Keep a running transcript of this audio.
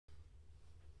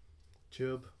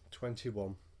Job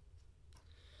 21.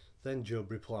 Then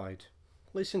Job replied,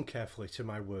 "Listen carefully to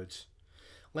my words.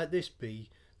 Let this be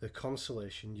the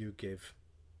consolation you give.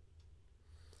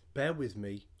 Bear with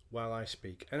me while I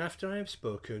speak, and after I have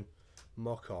spoken,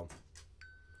 mock on.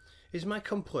 Is my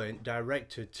complaint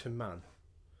directed to man?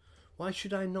 Why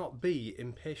should I not be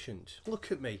impatient?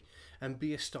 Look at me and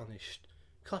be astonished.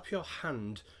 Clap your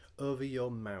hand over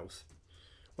your mouth.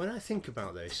 When I think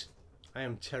about this, I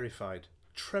am terrified.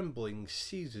 Trembling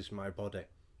seizes my body.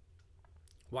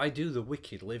 Why do the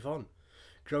wicked live on,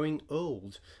 growing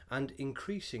old and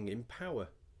increasing in power?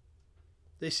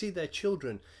 They see their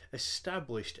children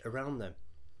established around them,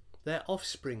 their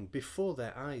offspring before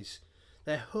their eyes.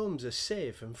 Their homes are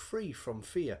safe and free from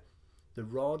fear. The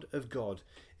rod of God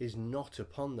is not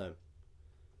upon them.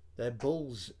 Their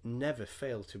bulls never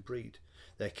fail to breed.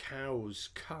 Their cows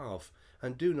calve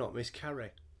and do not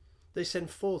miscarry. They send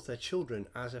forth their children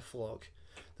as a flock.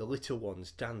 The little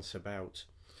ones dance about.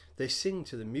 They sing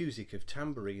to the music of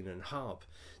tambourine and harp.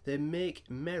 They make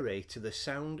merry to the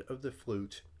sound of the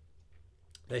flute.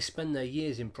 They spend their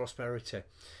years in prosperity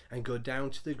and go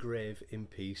down to the grave in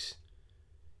peace.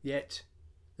 Yet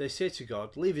they say to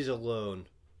God, "Leave us alone.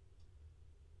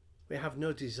 We have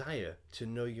no desire to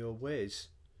know your ways.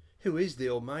 Who is the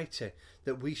Almighty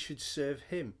that we should serve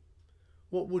him?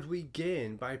 What would we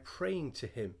gain by praying to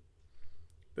him?"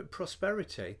 But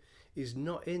prosperity is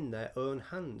not in their own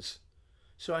hands.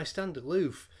 So I stand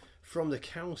aloof from the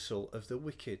counsel of the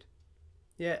wicked.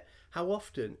 Yet how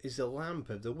often is the lamp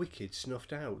of the wicked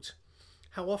snuffed out?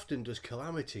 How often does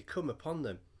calamity come upon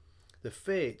them? The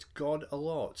fate God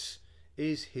allots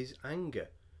is his anger.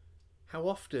 How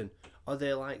often are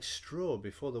they like straw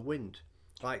before the wind,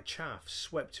 like chaff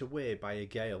swept away by a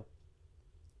gale?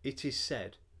 It is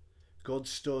said, God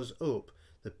stores up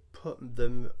a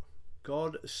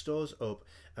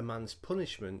man's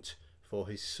punishment for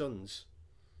his sons.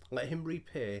 Let him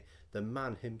repay the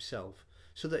man himself,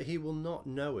 so that he will not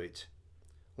know it.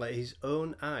 Let his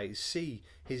own eyes see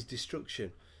his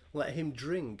destruction. Let him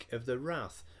drink of the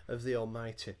wrath of the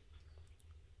Almighty.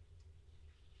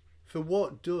 For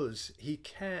what does he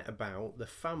care about the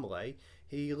family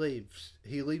he leaves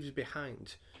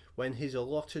behind when his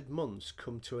allotted months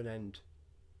come to an end?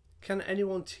 Can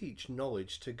anyone teach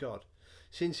knowledge to God,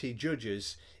 since he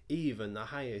judges even the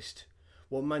highest?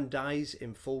 One man dies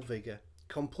in full vigor,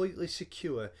 completely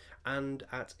secure and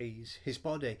at ease, his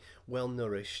body well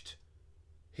nourished,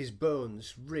 his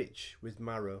bones rich with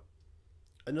marrow.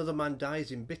 Another man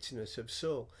dies in bitterness of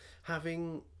soul,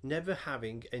 never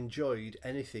having enjoyed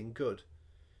anything good.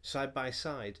 Side by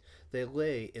side they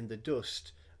lay in the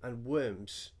dust, and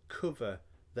worms cover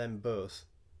them both.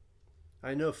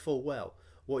 I know full well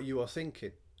what you are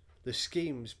thinking, the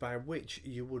schemes by which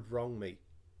you would wrong me.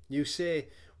 You say,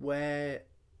 where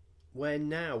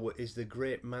now is the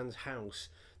great man's house,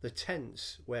 the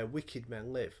tents where wicked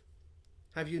men live?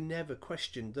 Have you never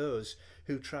questioned those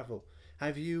who travel?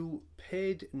 Have you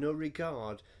paid no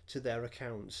regard to their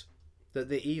accounts, that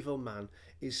the evil man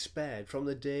is spared from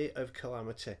the day of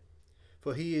calamity,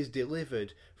 for he is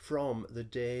delivered from the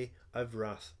day of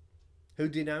wrath? Who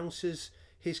denounces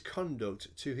his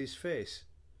conduct to his face?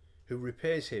 Who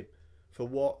repays him for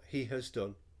what he has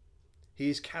done? He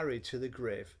is carried to the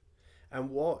grave,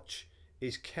 and watch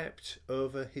is kept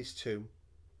over his tomb.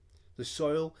 The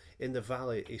soil in the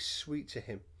valley is sweet to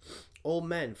him. All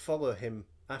men follow him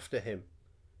after him,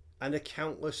 and a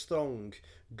countless throng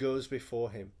goes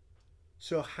before him.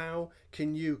 So how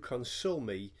can you console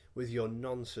me with your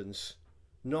nonsense?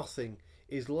 Nothing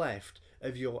is left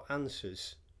of your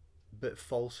answers but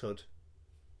falsehood.